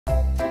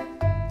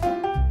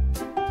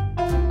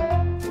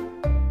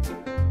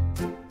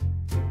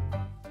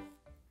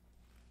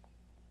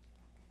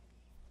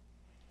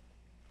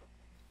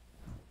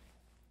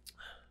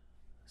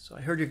So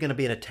I heard you're gonna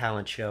be in a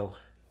talent show.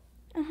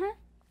 Uh-huh.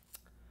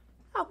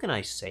 How can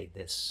I say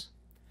this?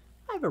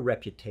 I have a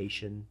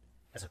reputation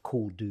as a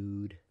cool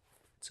dude.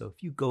 So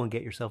if you go and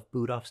get yourself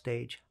booed off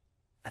stage,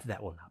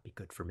 that will not be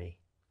good for me.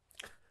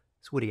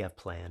 So what do you have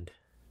planned?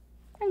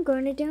 I'm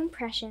going to do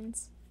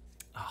impressions.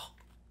 Oh,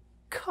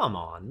 come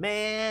on,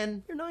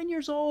 man. You're 9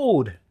 years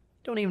old. You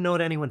don't even know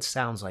what anyone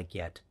sounds like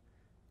yet.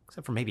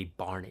 Except for maybe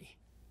Barney.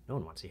 No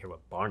one wants to hear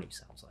what Barney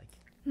sounds like.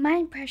 My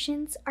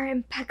impressions are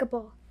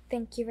impeccable.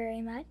 Thank you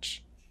very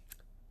much.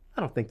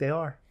 I don't think they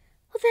are.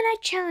 Well, then I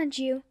challenge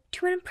you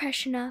to an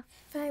impression of,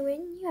 if I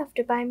win, you have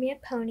to buy me a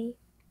pony.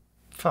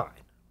 Fine.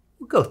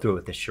 We'll go through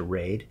with this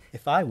charade.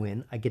 If I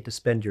win, I get to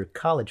spend your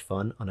college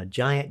fund on a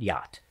giant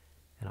yacht.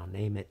 And I'll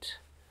name it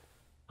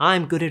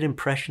I'm Good at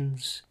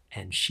Impressions,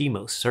 and She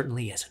Most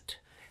Certainly Isn't.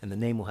 And the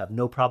name will have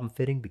no problem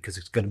fitting because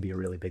it's going to be a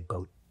really big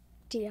boat.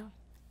 Deal.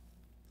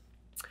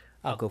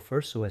 I'll go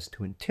first so as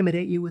to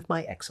intimidate you with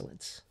my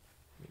excellence.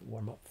 Let me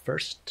warm up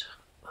first.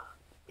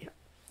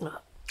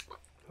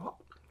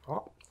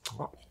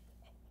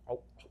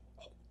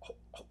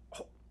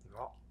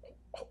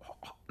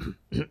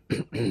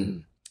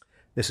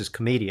 This is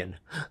comedian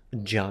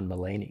John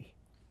Mulaney.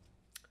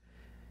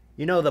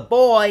 You know, the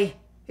boy,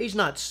 he's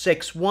not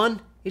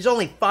 6'1", he's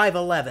only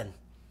 5'11".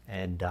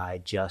 And I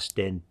just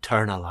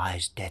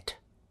internalized it.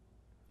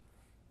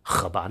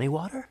 Chobani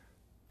water?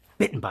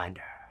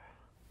 Bittenbinder.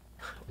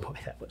 Boy,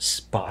 that was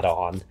spot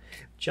on.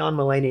 If John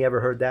Mulaney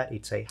ever heard that,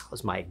 he'd say,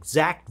 how's my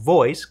exact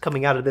voice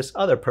coming out of this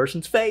other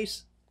person's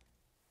face?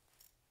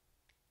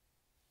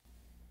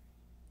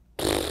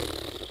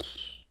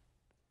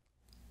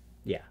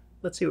 Yeah,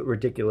 let's see what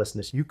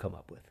ridiculousness you come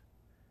up with.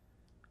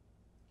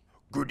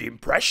 Good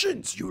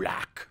impressions, you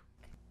lack.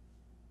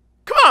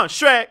 Come on,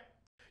 Shrek.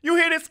 You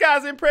hear this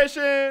guy's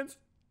impressions?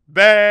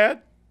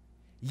 Bad.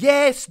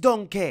 Yes,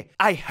 Donkey.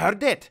 I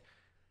heard it.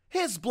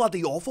 He's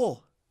bloody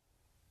awful.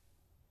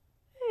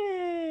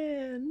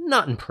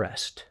 Not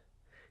impressed.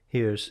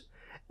 Here's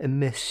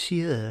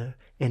Monsieur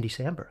Andy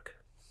Samberg.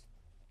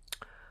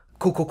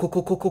 Cool.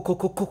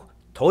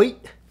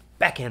 Toit.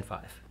 Backhand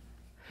 5.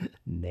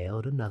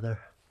 Nailed another.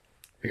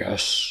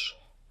 Yes.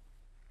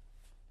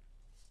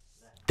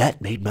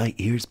 That made my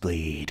ears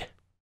bleed.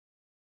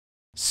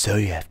 So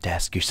you have to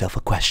ask yourself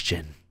a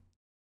question.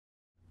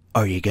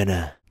 Are you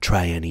gonna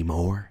try any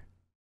more?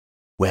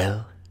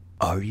 Well,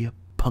 are you,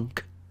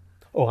 punk?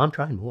 Oh, I'm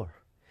trying more.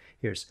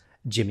 Here's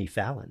Jimmy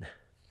Fallon.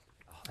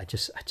 I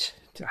just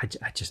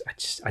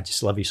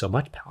love you so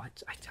much, pal.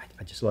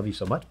 I just love you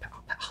so much,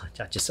 pal.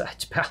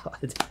 Pal.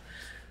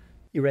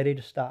 You ready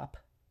to stop?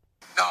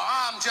 No,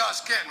 I'm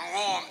just getting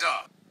warmed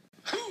up.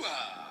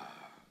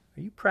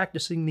 Are you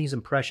practicing these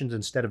impressions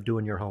instead of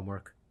doing your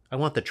homework? I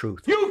want the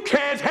truth. You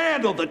can't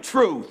handle the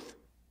truth!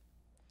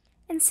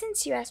 And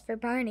since you asked for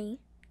Barney,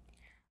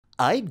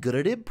 I'm good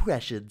at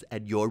impressions,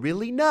 and you're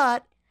really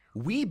not.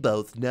 We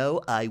both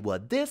know I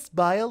won this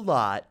by a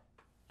lot.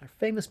 Are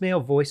famous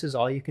male voices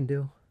all you can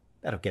do?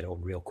 That'll get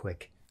old real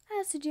quick. I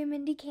also do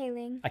Mindy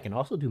Kaling. I can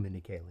also do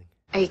Mindy Kaling.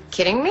 Are you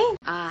kidding me?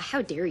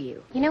 How dare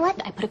you? You know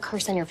what? I put a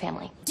curse on your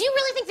family. Do you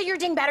really think that you're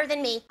doing better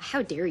than me?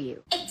 How dare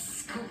you?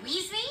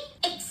 Excuse me?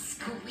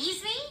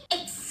 Excuse me?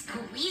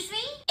 Excuse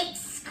me?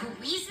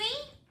 Excuse me?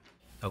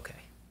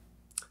 Okay.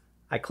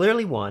 I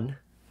clearly won,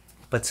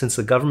 but since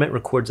the government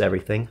records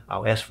everything,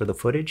 I'll ask for the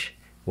footage,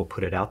 we'll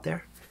put it out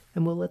there,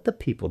 and we'll let the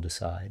people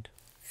decide.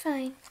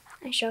 Fine.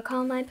 I shall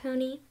call my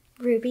pony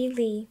Ruby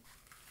Lee.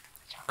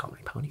 Call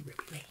my pony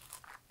Ruby Lee.